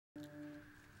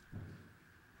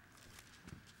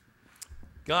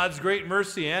God's great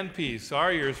mercy and peace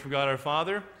are yours from God our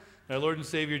Father and our Lord and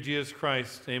Savior Jesus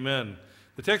Christ. Amen.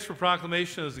 The text for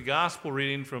proclamation is the gospel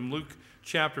reading from Luke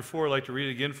chapter 4. I'd like to read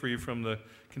it again for you from the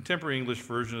Contemporary English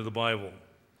Version of the Bible.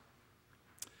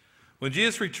 When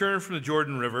Jesus returned from the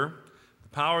Jordan River, the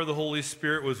power of the Holy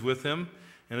Spirit was with him,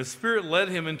 and the Spirit led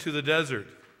him into the desert.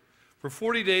 For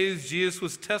 40 days Jesus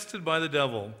was tested by the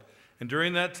devil, and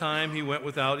during that time he went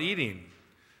without eating.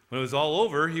 When it was all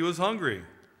over, he was hungry.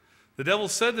 The devil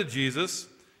said to Jesus,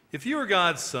 "If you are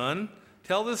God's son,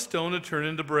 tell this stone to turn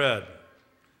into bread."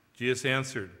 Jesus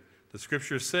answered, "The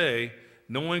scriptures say,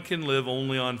 no one can live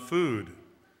only on food."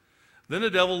 Then the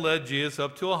devil led Jesus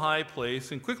up to a high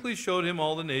place and quickly showed him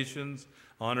all the nations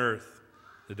on earth.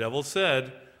 The devil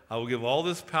said, "I will give all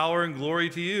this power and glory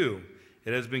to you.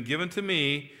 It has been given to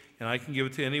me, and I can give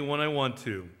it to anyone I want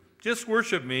to. Just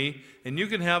worship me, and you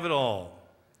can have it all."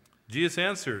 Jesus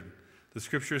answered, "The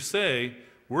scriptures say,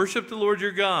 worship the Lord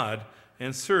your God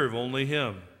and serve only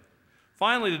him."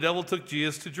 Finally, the devil took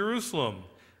Jesus to Jerusalem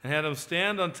and had him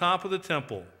stand on top of the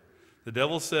temple. The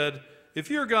devil said, "If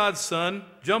you're God's son,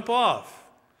 jump off.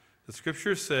 The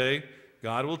scriptures say,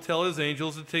 God will tell his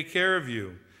angels to take care of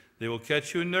you. They will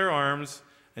catch you in their arms,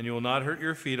 and you will not hurt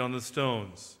your feet on the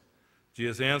stones."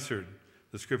 Jesus answered,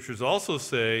 "The scriptures also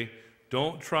say,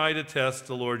 don't try to test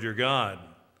the Lord your God."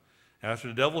 After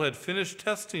the devil had finished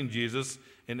testing Jesus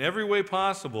in every way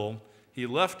possible, he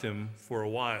left him for a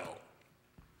while.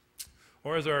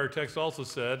 Or as our text also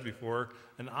said before,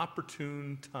 an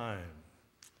opportune time.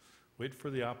 Wait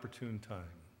for the opportune time.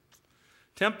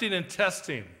 Tempting and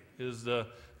testing is the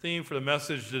theme for the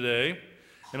message today.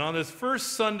 And on this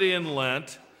first Sunday in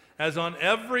Lent, as on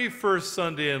every first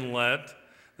Sunday in Lent,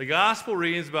 the gospel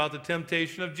reading is about the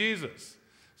temptation of Jesus.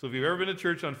 So if you've ever been to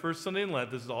church on first Sunday in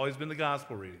Lent, this has always been the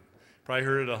gospel reading. Probably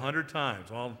heard it 100 times.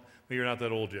 Well, maybe you're not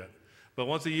that old yet. But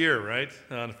once a year, right,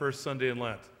 on the first Sunday in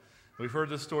Lent. We've heard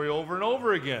this story over and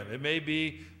over again. It may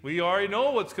be, we already know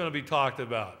what's going to be talked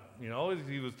about. You know,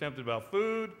 he was tempted about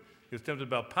food, he was tempted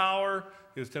about power,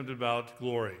 he was tempted about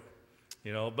glory.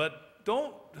 You know, but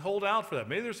don't hold out for that.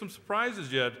 Maybe there's some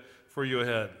surprises yet for you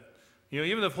ahead. You know,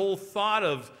 even the whole thought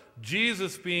of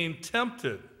Jesus being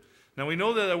tempted. Now, we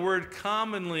know that a word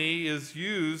commonly is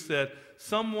used that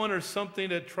someone or something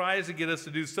that tries to get us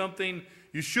to do something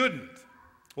you shouldn't,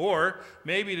 or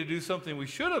maybe to do something we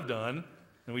should have done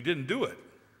and we didn't do it.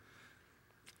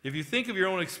 If you think of your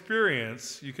own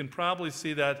experience, you can probably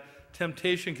see that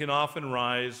temptation can often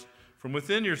rise from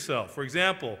within yourself. For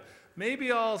example,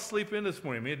 maybe I'll sleep in this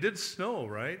morning. I mean, it did snow,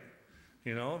 right?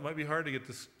 You know, it might be hard to get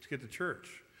to church,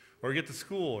 or get to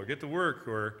school, or get to work,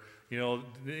 or, you know,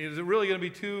 is it really going to be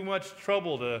too much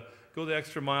trouble to go the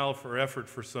extra mile for effort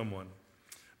for someone?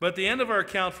 But at the end of our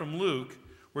account from Luke,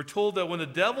 we're told that when the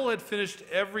devil had finished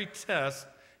every test,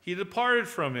 he departed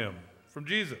from him, from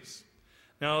Jesus.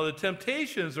 Now, the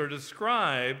temptations are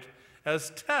described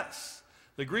as tests.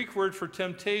 The Greek word for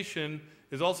temptation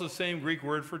is also the same Greek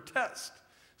word for test.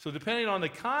 So depending on the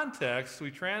context, we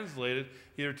translate it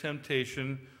either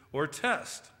temptation or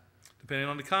test, depending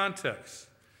on the context.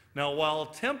 Now, while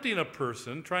tempting a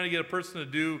person, trying to get a person to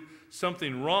do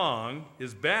something wrong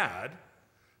is bad,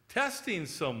 testing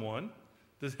someone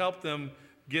to help them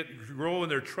grow in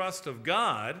their trust of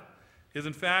God is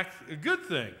in fact a good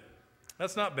thing.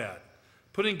 That's not bad.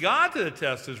 Putting God to the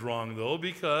test is wrong, though,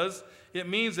 because it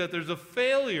means that there's a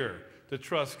failure to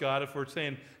trust God if we're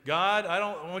saying, God, I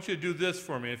want you to do this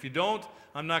for me. If you don't,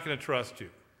 I'm not going to trust you.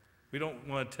 We don't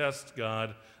want to test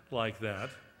God like that.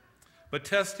 But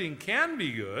testing can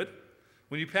be good.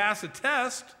 When you pass a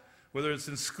test, whether it's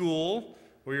in school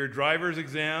or your driver's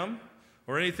exam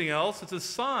or anything else, it's a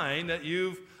sign that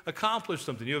you've accomplished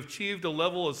something. You've achieved a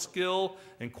level of skill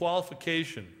and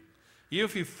qualification. Even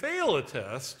if you fail a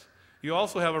test, you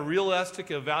also have a realistic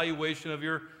evaluation of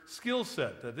your skill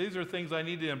set, that these are things I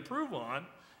need to improve on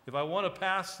if I want to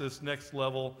pass this next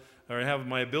level or have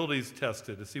my abilities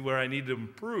tested to see where I need to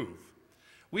improve.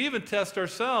 We even test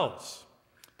ourselves,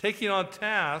 taking on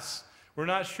tasks we're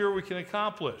not sure we can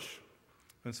accomplish.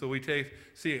 And so we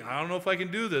I don't know if I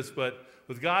can do this, but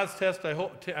with God's test, I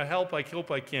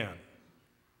hope I can.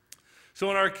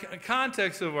 So in our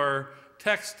context of our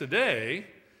text today,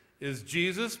 is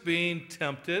Jesus being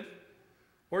tempted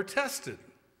or tested?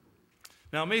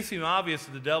 Now, it may seem obvious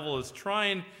that the devil is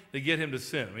trying to get him to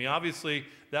sin. I mean, obviously,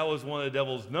 that was one of the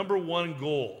devil's number one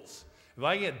goals. If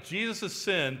I get Jesus to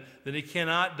sin, then he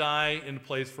cannot die in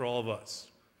place for all of us.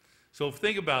 So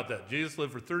think about that. Jesus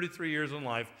lived for 33 years in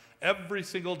life. Every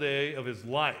single day of his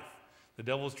life, the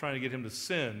devil was trying to get him to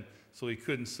sin so he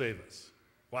couldn't save us.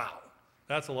 Wow,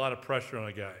 that's a lot of pressure on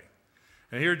a guy.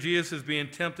 And here Jesus is being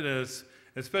tempted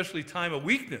especially time of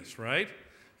weakness, right?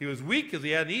 He was weak because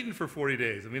he hadn't eaten for 40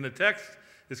 days. I mean, the text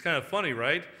is kind of funny,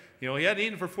 right? He hadn't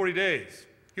eaten for 40 days.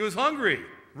 He was hungry.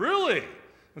 Really?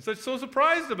 I'm so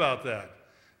surprised about that.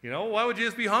 Why would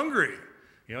Jesus be hungry?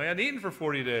 He hadn't eaten for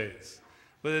 40 days.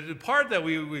 But the part that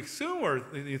we assume or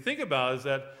you think about is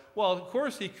that, well, of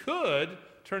course he could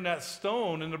turn that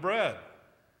stone into bread.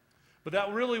 But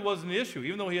that really wasn't the issue.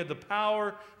 Even though he had the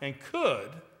power and could,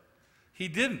 he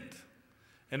didn't.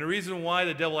 And the reason why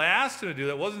the devil asked him to do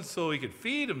that wasn't so he could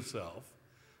feed himself,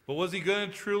 but was he going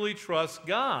to truly trust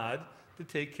God to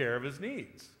take care of his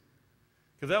needs?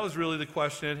 Because that was really the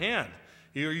question at hand.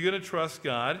 Are you going to trust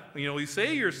God? We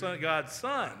say you're God's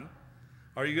son.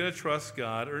 Are you going to trust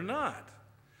God or not?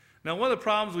 Now, one of the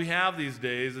problems we have these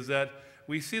days is that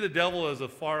we see the devil as a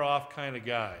far-off kind of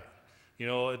guy.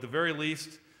 At the very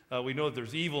least, we know that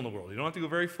there's evil in the world. You don't have to go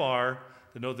very far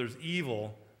to know there's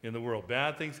evil in the world.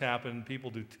 Bad things happen. People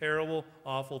do terrible,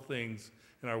 awful things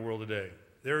in our world today.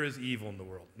 There is evil in the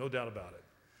world, no doubt about it.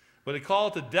 But to call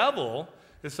it the devil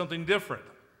is something different.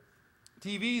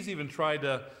 TV's even tried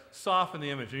to soften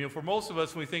the image. For most of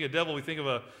us, when we think of devil, we think of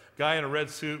a guy in a red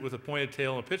suit with a pointed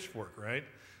tail and a pitchfork, right?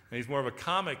 And he's more of a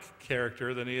comic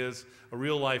character than he is a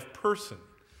real-life person.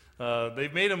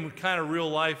 They've made him kind of real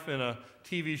life in a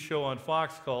TV show on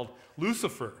Fox called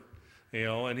Lucifer,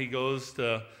 and he goes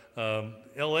to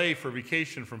L.A. for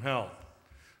vacation from hell.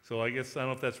 So I don't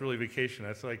know if that's really vacation.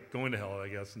 That's like going to hell, I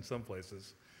guess, in some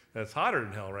places. That's hotter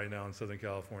than hell right now in Southern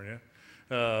California.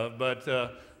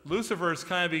 But Lucifer is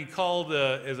kind of being called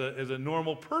as a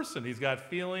normal person. He's got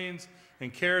feelings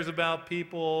and cares about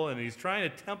people, and he's trying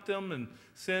to tempt them and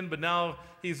sin, but now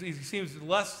he seems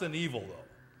less than evil, though.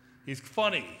 He's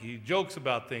funny. He jokes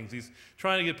about things. He's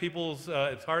trying to get people's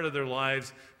heart of their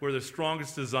lives where their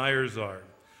strongest desires are,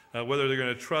 whether they're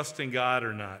going to trust in God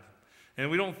or not. And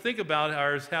we don't think about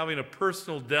ours having a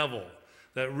personal devil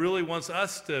that really wants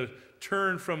us to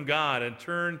turn from God and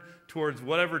turn towards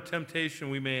whatever temptation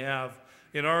we may have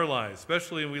in our lives,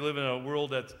 especially when we live in a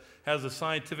world that has a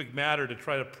scientific matter to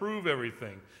try to prove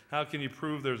everything. How can you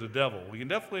prove there's a devil? We can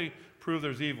definitely prove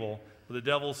there's evil, but the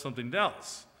devil's something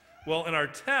else. Well, in our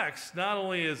text, not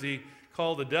only is he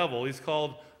called the devil, he's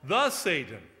called the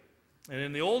Satan. And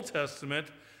in the Old Testament,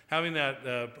 having that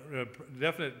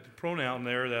definite pronoun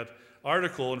there, that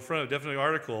article in front of definite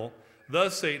article, the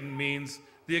Satan means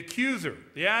the accuser,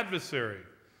 the adversary.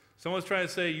 Someone's trying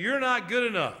to say, you're not good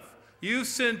enough. You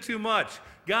sinned too much.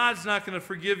 God's not going to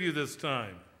forgive you this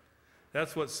time.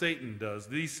 That's what Satan does,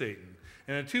 the Satan.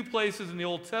 And in two places in the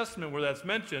Old Testament where that's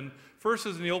mentioned, first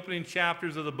is in the opening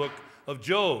chapters of the book of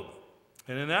Job.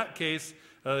 And in that case,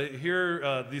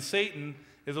 the Satan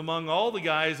is among all the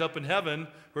guys up in heaven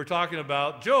who are talking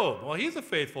about Job. Well, he's a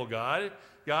faithful guy,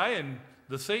 and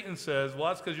the Satan says, well,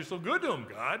 that's because you're so good to him,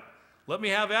 God. Let me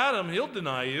have Adam, he'll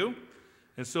deny you.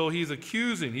 And so he's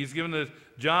accusing. He's given the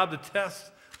job to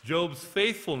test Job's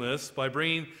faithfulness by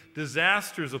bringing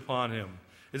disasters upon him.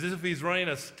 It's as if he's running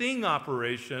a sting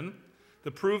operation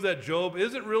to prove that Job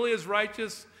isn't really as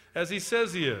righteous as he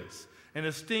says he is. And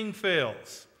his sting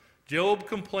fails. Job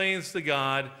complains to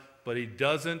God, but he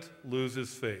doesn't lose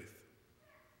his faith.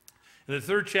 In the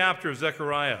third chapter of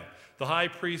Zechariah, the high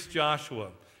priest Joshua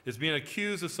is being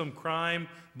accused of some crime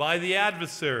by the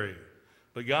adversary.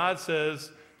 But God says,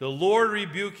 the Lord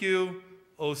rebuke you,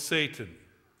 O Satan.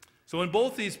 So in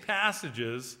both these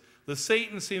passages, the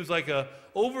Satan seems like an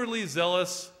overly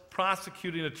zealous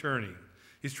prosecuting attorney.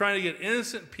 He's trying to get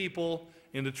innocent people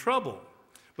into trouble.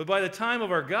 But by the time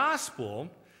of our gospel,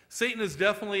 Satan is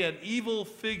definitely an evil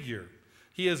figure.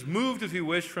 He has moved, if you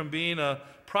wish, from being a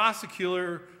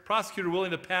prosecutor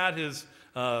willing to pad his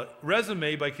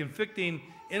resume by convicting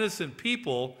innocent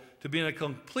people to being a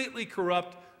completely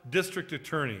corrupt district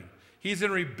attorney. He's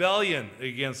in rebellion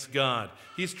against God.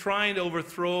 He's trying to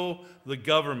overthrow the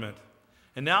government.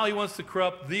 And now he wants to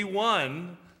corrupt the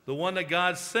one that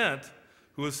God sent,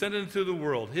 who was sent into the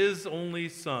world, his only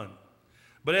son.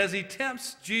 But as he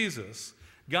tempts Jesus,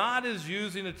 God is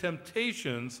using the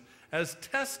temptations as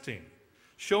testing,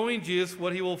 showing Jesus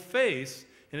what he will face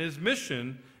in his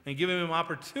mission and giving him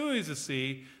opportunities to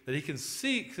see that he can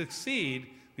succeed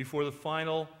before the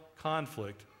final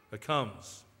conflict that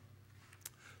comes.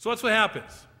 So that's what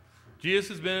happens. Jesus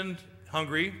has been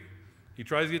hungry. He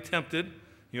tries to get tempted.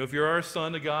 If you're our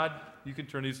son to God, you can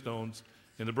turn these stones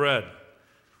into bread.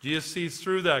 Jesus sees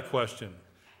through that question.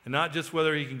 And not just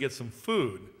whether he can get some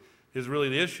food is really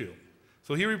the issue.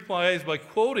 So he replies by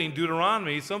quoting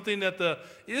Deuteronomy, something that the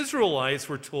Israelites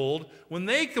were told when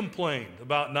they complained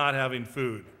about not having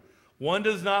food. One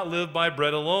does not live by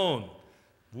bread alone.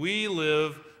 We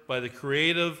live by the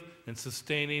creative, and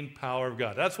sustaining power of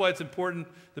God. That's why it's important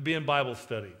to be in Bible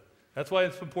study. That's why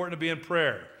it's important to be in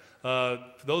prayer. For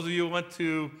those of you who went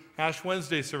to Ash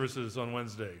Wednesday services on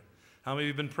Wednesday, how many of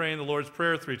you have been praying the Lord's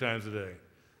Prayer 3 times a day?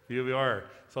 Here we are.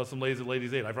 Saw some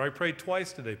ladies 8. I've already prayed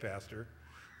twice today, Pastor.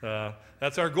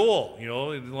 That's our goal.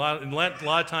 In Lent, a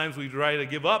lot of times we try to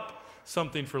give up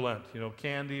something for Lent,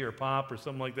 candy or pop or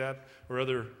something like that, or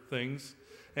other things.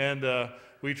 And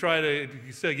we try to,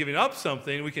 instead of giving up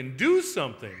something, we can do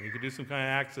something. We can do some kind of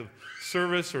acts of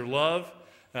service or love.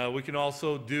 We can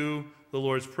also do the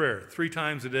Lord's Prayer 3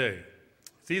 times a day.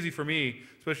 It's easy for me,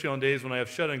 especially on days when I have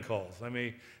shut-in calls.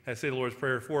 I say the Lord's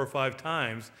Prayer 4 or 5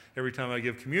 times. Every time I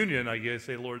give communion, I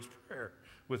say the Lord's Prayer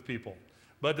with people.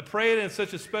 But to pray it in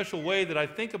such a special way that I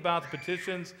think about the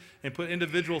petitions and put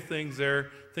individual things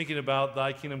there, thinking about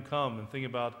thy kingdom come and thinking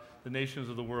about the nations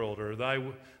of the world, or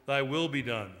thy will be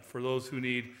done for those who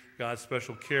need God's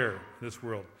special care in this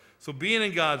world. So being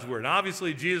in God's word. And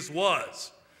obviously Jesus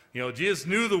was. Jesus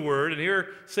knew the word, and here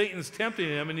Satan's tempting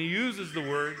him, and he uses the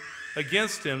word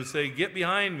against him to say, get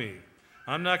behind me.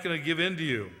 I'm not going to give in to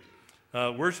you.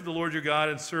 Worship the Lord your God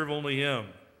and serve only him.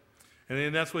 And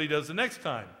then that's what he does the next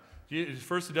time.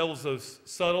 First the devil's so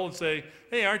subtle and say,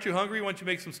 hey, aren't you hungry? Why don't you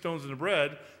make some stones into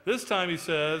bread? This time he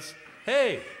says,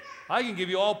 hey, I can give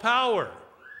you all power.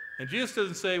 And Jesus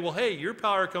doesn't say, well, hey, your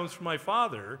power comes from my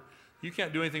Father. You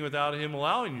can't do anything without him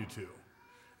allowing you to.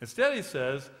 Instead he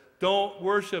says, don't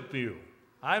worship you.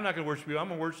 I'm not going to worship you. I'm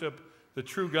going to worship the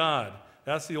true God.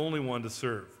 That's the only one to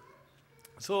serve.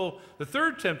 So the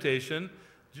third temptation,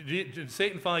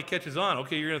 Satan finally catches on.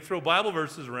 Okay, you're going to throw Bible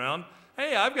verses around.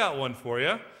 Hey, I've got one for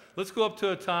you. Let's go up to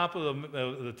the top of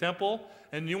the temple,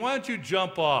 and why don't you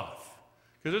jump off?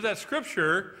 Because there's that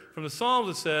scripture from the Psalms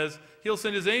that says he'll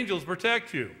send his angels to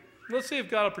protect you. Let's see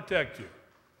if God will protect you.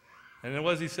 And then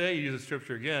what does he say? He uses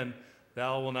scripture again.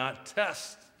 Thou will not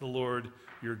test the Lord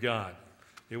your God.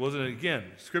 It wasn't, again,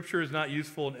 scripture is not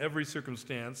useful in every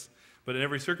circumstance, but in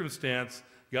every circumstance,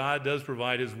 God does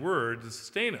provide his word to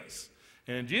sustain us.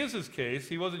 And in Jesus' case,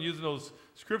 he wasn't using those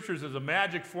scriptures as a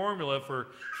magic formula for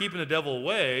keeping the devil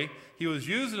away. He was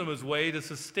using them as a way to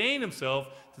sustain himself,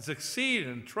 to succeed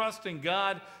and trust in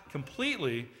God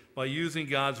completely by using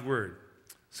God's word.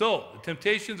 So, the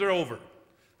temptations are over.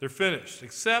 They're finished,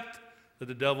 except that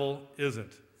the devil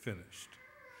isn't finished.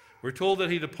 We're told that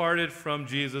he departed from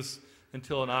Jesus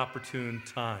until an opportune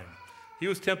time. He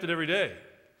was tempted every day,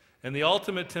 and the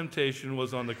ultimate temptation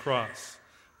was on the cross.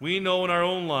 We know in our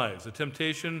own lives the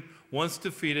temptation, once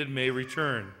defeated, may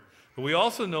return. But we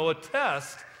also know a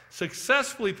test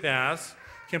successfully passed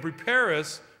can prepare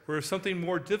us for something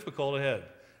more difficult ahead.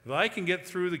 If I can get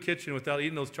through the kitchen without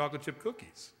eating those chocolate chip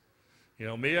cookies,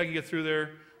 maybe I can get through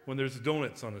there when there's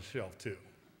donuts on the shelf too.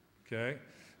 Okay?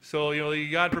 So,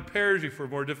 God prepares you for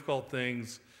more difficult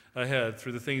things ahead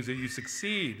through the things that you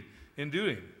succeed in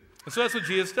doing. And so that's what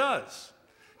Jesus does.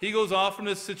 He goes off in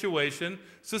this situation,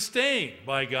 sustained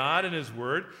by God and his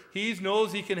word. He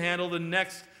knows he can handle the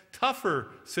next tougher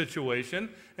situation,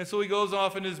 and so he goes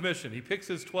off in his mission. He picks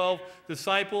his 12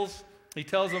 disciples. He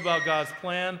tells them about God's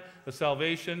plan of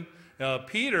salvation.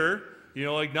 Peter,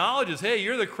 acknowledges, hey,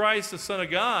 you're the Christ, the Son of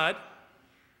God.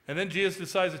 And then Jesus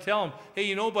decides to tell him,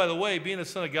 hey, by the way, being the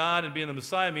Son of God and being the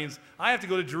Messiah means I have to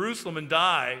go to Jerusalem and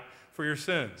die for your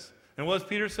sins. And what does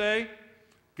Peter say?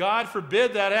 God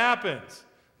forbid that happens.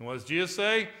 And what does Jesus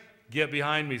say? Get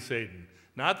behind me, Satan.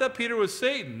 Not that Peter was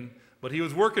Satan, but he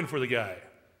was working for the guy.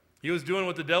 He was doing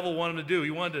what the devil wanted him to do.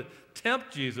 He wanted to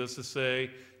tempt Jesus to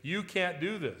say, you can't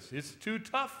do this. It's too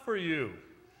tough for you.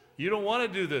 You don't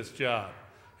want to do this job.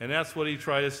 And that's what he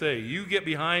tried to say. You get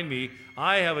behind me.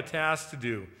 I have a task to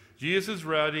do. Jesus is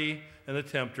ready, and the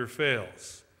tempter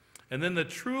fails. And then the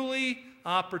truly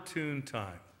opportune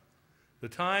time, the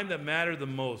time that mattered the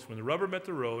most, when the rubber met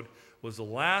the road, was the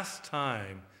last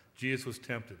time Jesus was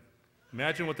tempted.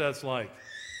 Imagine what that's like.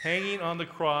 Hanging on the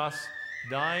cross,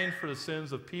 dying for the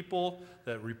sins of people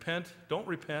that don't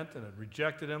repent, and have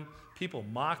rejected him, people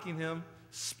mocking him,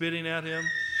 spitting at him.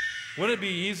 Wouldn't it be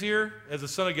easier as the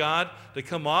Son of God to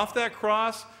come off that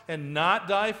cross and not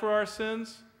die for our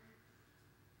sins?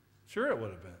 Sure it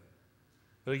would have been.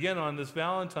 But again, on this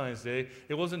Valentine's Day,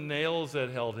 it wasn't nails that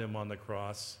held him on the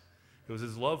cross. It was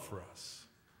his love for us.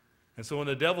 And so when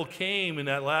the devil came in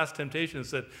that last temptation and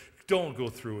said, don't go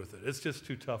through with it. It's just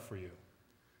too tough for you.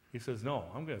 He says, no,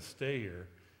 I'm going to stay here,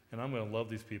 and I'm going to love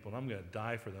these people, and I'm going to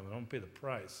die for them, and I'm going to pay the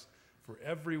price for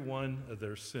every one of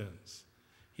their sins.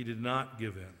 He did not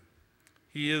give in.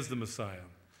 He is the Messiah.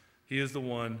 He is the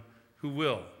one who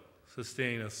will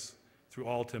sustain us through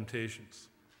all temptations.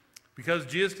 Because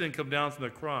Jesus didn't come down from the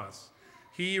cross,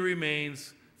 he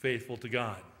remains faithful to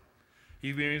God.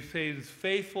 He remains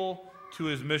faithful to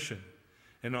his mission.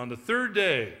 And on the third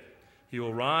day, he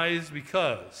will rise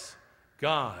because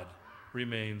God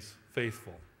remains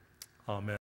faithful.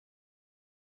 Amen.